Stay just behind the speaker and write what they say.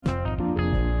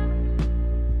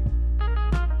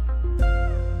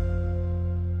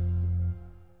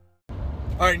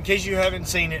All right, in case you haven't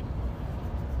seen it,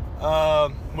 a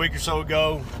week or so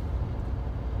ago,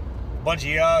 a bunch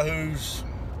of yahoos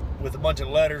with a bunch of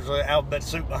letters, alphabet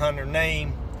soup behind their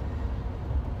name,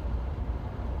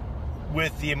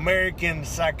 with the American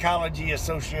Psychology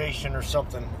Association or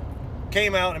something,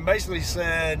 came out and basically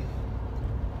said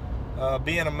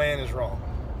being a man is wrong.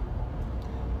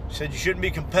 Said you shouldn't be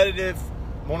competitive,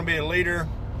 want to be a leader,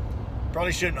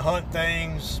 probably shouldn't hunt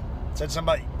things. Said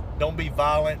somebody, don't be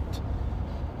violent,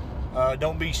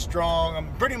 don't be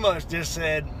strong. Pretty much just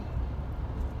said,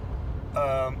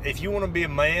 if you want to be a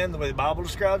man the way the Bible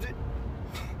describes it,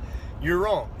 you're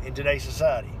wrong in today's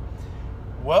society.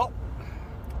 Well,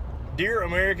 dear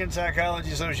American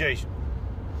Psychology Association,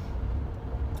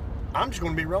 I'm just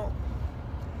going to be wrong.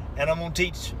 And I'm going to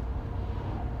teach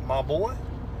my boy,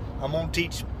 I'm going to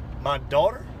teach my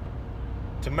daughter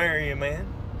to marry a man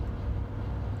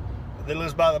that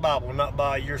lives by the Bible, not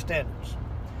by your standards.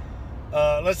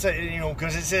 Let's say,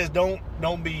 because it says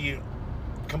don't be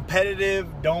competitive,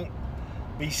 don't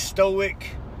be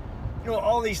stoic.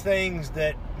 All these things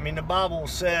that, the Bible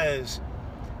says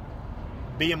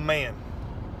be a man.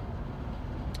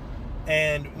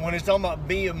 And when it's talking about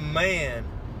be a man,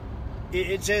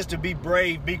 it says to be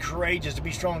brave, be courageous, to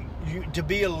be strong, to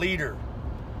be a leader.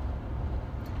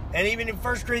 And even in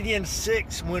 1 Corinthians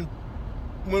 6, when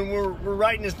we're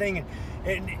writing this thing,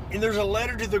 and there's a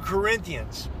letter to the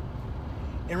Corinthians,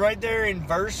 and right there in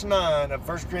verse 9 of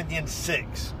 1 Corinthians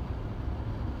 6,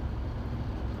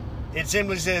 it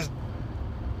simply says,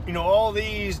 all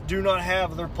these do not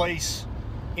have their place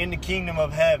in the kingdom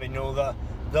of heaven.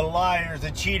 The liars,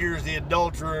 the cheaters, the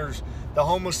adulterers, the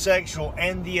homosexual,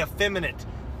 and the effeminate.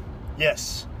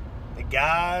 Yes, the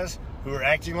guys who are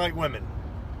acting like women.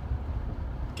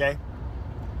 Okay?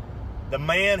 The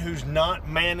man who's not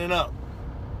manning up.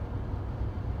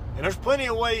 And there's plenty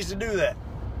of ways to do that.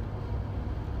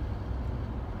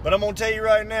 But I'm going to tell you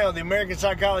right now, the American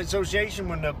Psychology Association,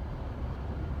 when the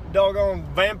doggone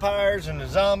vampires and the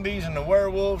zombies and the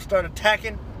werewolves start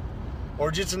attacking,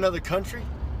 or just another country,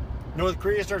 North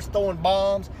Korea starts throwing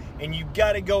bombs, and you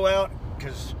got to go out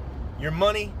because your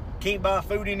money can't buy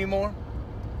food anymore.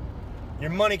 Your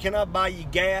money cannot buy you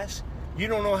gas. You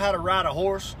don't know how to ride a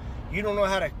horse. You don't know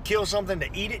how to kill something to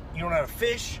eat it. You don't know how to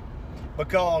fish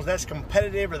because that's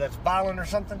competitive or that's violent or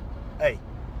something. Hey,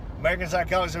 American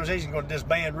Psychology Association is going to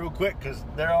disband real quick because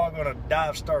they're all going to die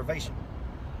of starvation.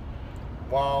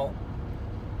 While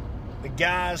the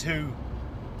guys who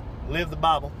live the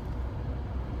Bible,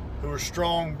 who are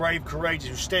strong, brave, courageous,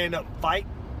 who stand up and fight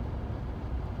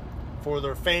for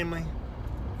their family,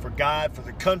 for God, for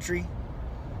the country,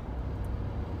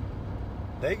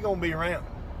 they're going to be around.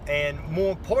 And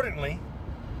more importantly,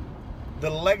 the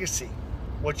legacy,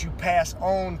 what you pass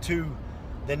on to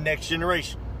the next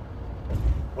generation,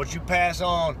 what you pass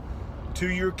on to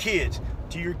your kids,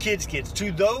 to your kids' kids,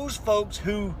 to those folks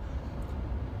who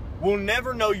will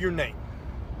never know your name.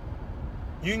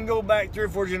 You can go back 3 or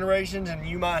 4 generations and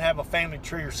you might have a family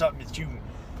tree or something that you can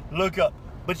look up.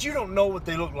 But you don't know what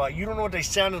they look like. You don't know what they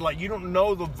sounded like. You don't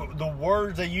know the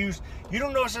words they used. You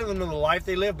don't necessarily know the life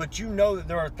they lived, but you know that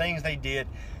there are things they did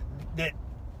that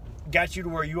got you to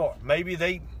where you are. Maybe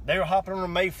they were hopping on a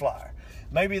Mayflower.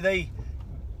 Maybe they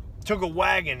took a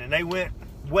wagon and they went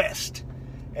west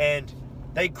and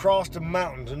they crossed the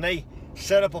mountains and they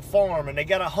set up a farm and they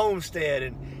got a homestead,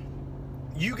 and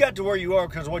you got to where you are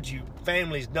because of what your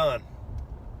family's done,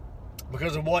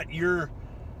 because of what your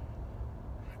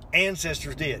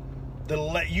ancestors did.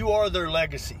 You are their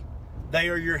legacy. They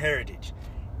are your heritage.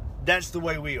 That's the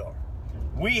way we are.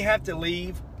 We have to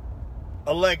leave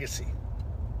a legacy,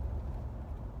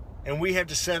 and we have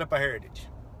to set up a heritage.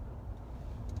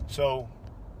 So,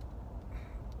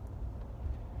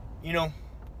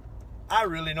 I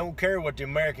really don't care what the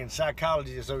American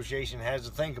Psychology Association has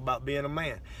to think about being a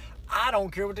man. I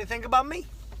don't care what they think about me.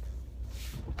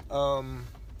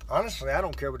 Honestly, I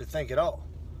don't care what they think at all.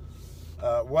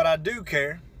 What I do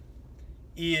care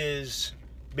is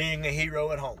being a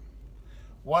hero at home.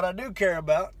 What I do care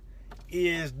about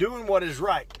is doing what is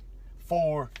right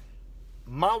for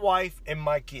my wife and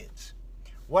my kids.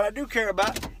 What I do care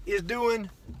about is doing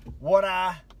what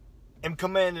I am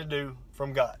commanded to do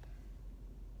from God.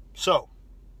 So,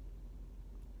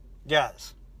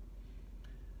 guys,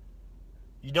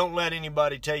 you don't let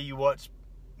anybody tell you what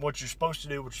you're supposed to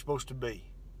do, what you're supposed to be.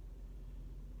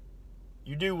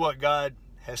 You do what God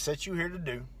has set you here to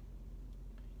do.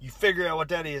 You figure out what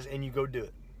that is, and you go do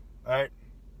it. All right?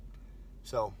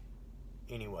 So,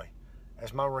 anyway,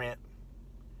 that's my rant.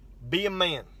 Be a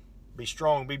man. Be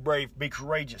strong. Be brave. Be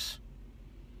courageous.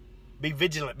 Be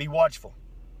vigilant. Be watchful.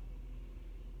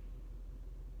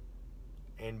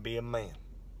 and be a man.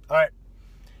 All right.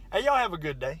 Hey, y'all have a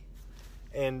good day.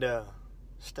 And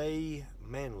stay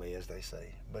manly, as they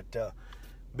say. But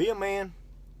be a man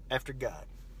after God.